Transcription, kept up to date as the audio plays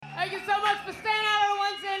Thank you so much for staying out on a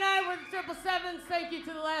Wednesday night with the Triple Sevens. Thank you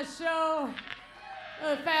to the last show.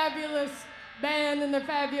 The fabulous band and the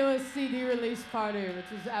fabulous CD release party, which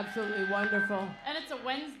was absolutely wonderful. And it's a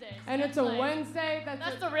Wednesday. So and it's a Wednesday.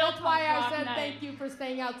 That's the real That's why I said night. Thank you for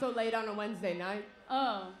staying out so late on a Wednesday night.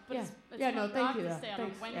 Oh, but yeah. it's no, thank you. To stay on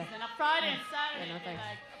Thanks. a Wednesday, Yeah. not Friday and Saturday. Yeah, no, thanks.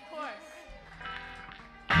 Like, of course.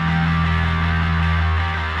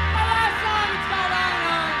 My last song is called On and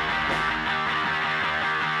On.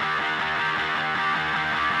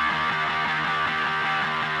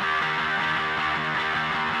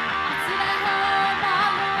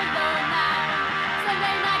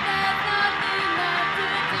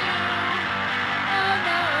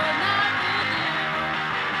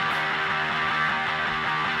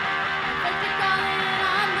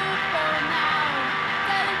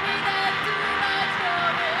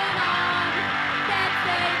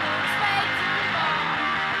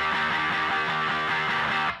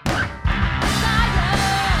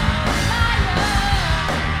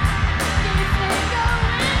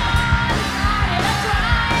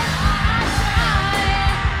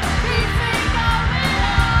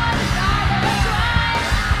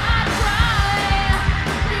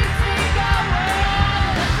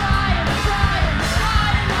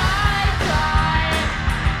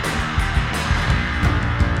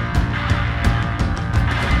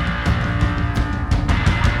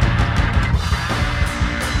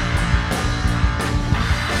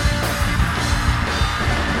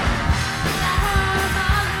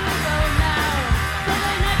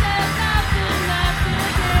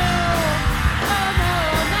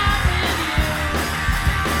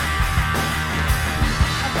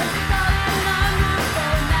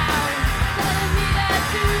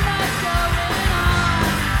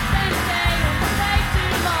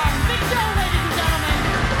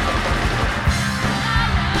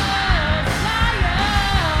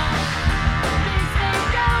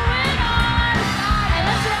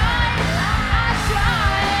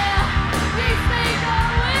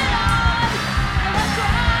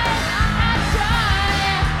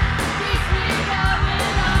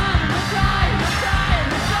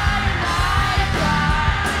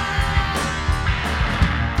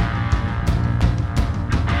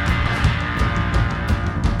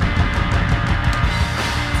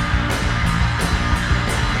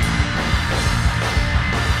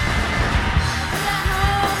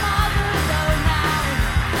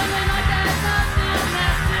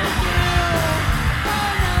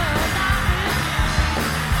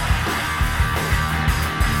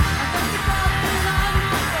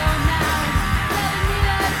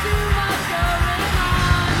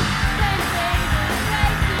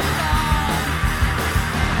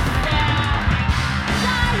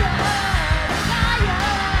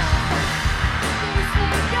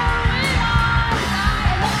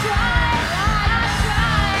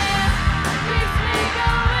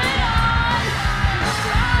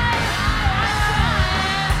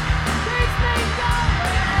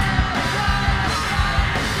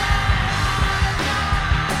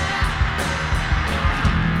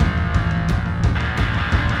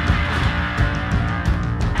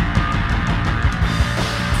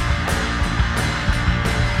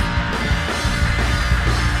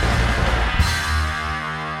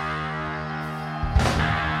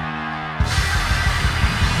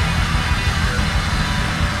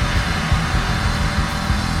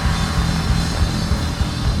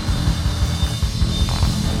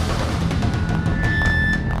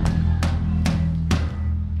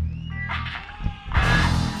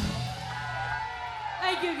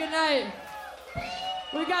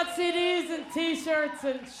 We got CDs and t-shirts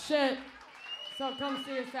and shit. So come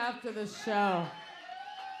see us after the show.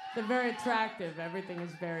 They're very attractive. Everything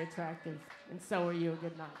is very attractive. And so are you.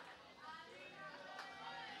 Good night.